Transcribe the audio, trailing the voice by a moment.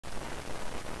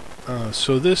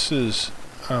So this is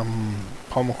Paul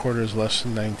McWhorter's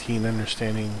lesson 19,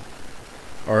 understanding,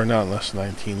 or not lesson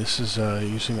 19. This is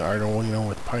using Arduino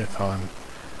with Python,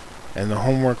 and the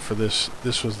homework for this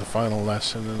was the final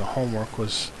lesson, and the homework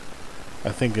was, I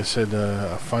think it said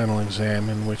a final exam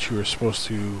in which you were supposed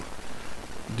to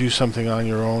do something on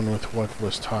your own with what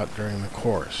was taught during the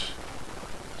course.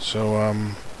 So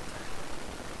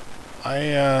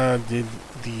I did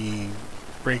the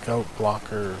breakout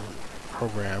blocker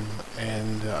program,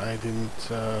 and I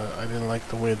didn't like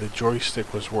the way the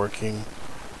joystick was working,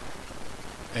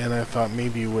 and I thought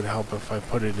maybe it would help if I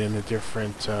put it in a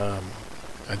different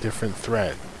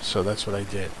thread. So that's what I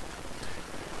did.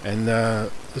 And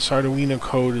this Arduino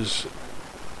code is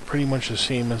pretty much the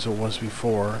same as it was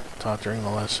before, taught during the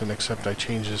lesson, except I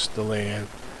changed this delay.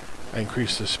 I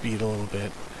increased the speed a little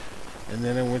bit, and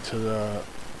then I went to the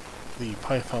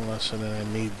Python lesson and I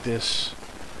made this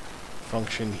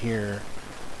function here,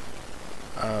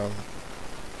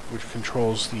 which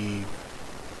controls the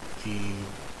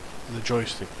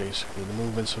joystick, basically the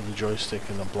movements of the joystick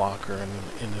and the blocker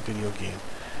in the video game.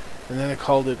 And then I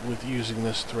called it with using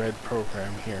this thread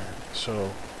program here.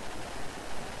 So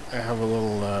I have a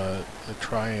little a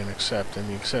try and accept, and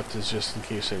the accept is just in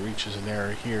case it reaches an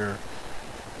error here,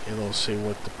 it'll say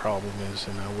what the problem is,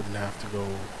 and I wouldn't have to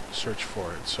go search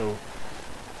for it. So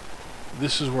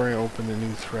this is where I open the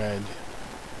new thread,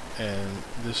 and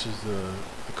this is the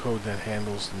code that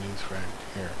handles the new thread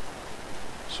here.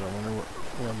 So I'm going to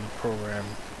run the program.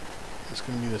 It's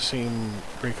going to be the same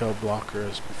breakout blocker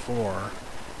as before.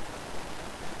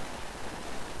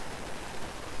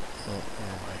 Oh,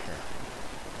 where am I here?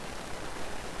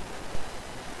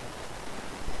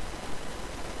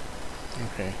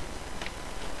 Okay.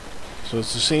 So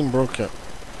it's the same breakout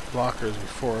blocker as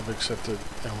before, except that,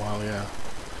 well, yeah,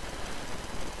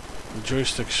 the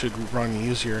joystick should run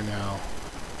easier now,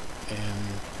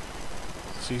 and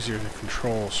it's easier to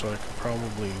control, so I can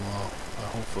probably, well,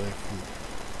 hopefully I can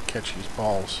catch these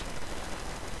balls.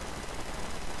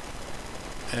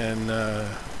 And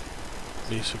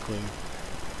basically,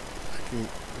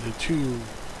 the two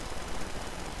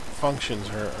functions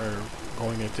are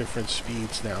going at different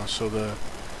speeds now, so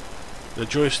the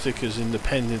joystick is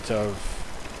independent of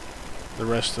the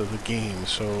rest of the game,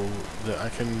 so I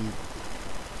can,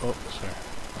 oh, sorry,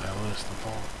 I lost the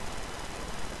ball.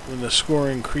 When the score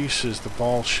increases, the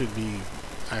ball should be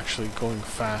actually going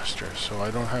faster, so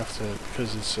I don't have to,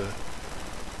 because it's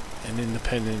an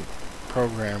independent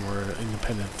program or an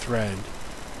independent thread,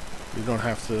 you don't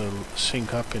have to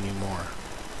sync up anymore.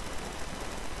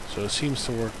 So it seems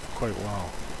to work quite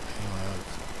well. Anyway,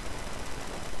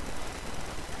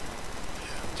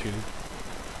 yeah, 2.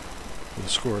 The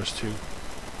score is 2.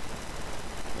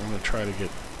 I'm going to try to get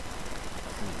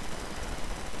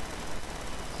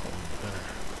better.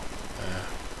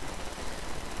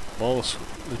 Well,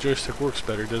 the joystick works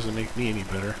better, doesn't make me any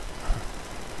better.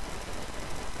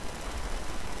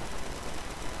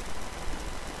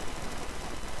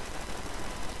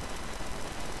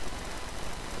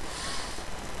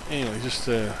 Anyway, just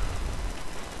try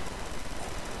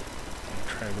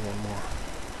one more.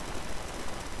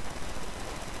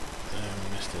 I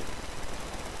missed it.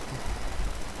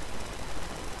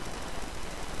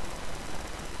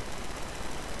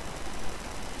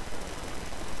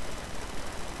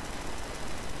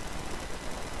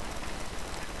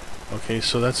 Okay,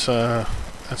 so that's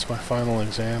my final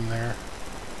exam there,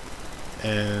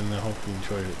 and I hope you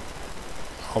enjoyed it.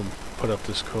 I'll put up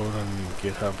this code on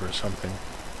GitHub or something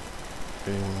if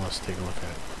anyone wants to take a look at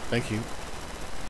it. Thank you.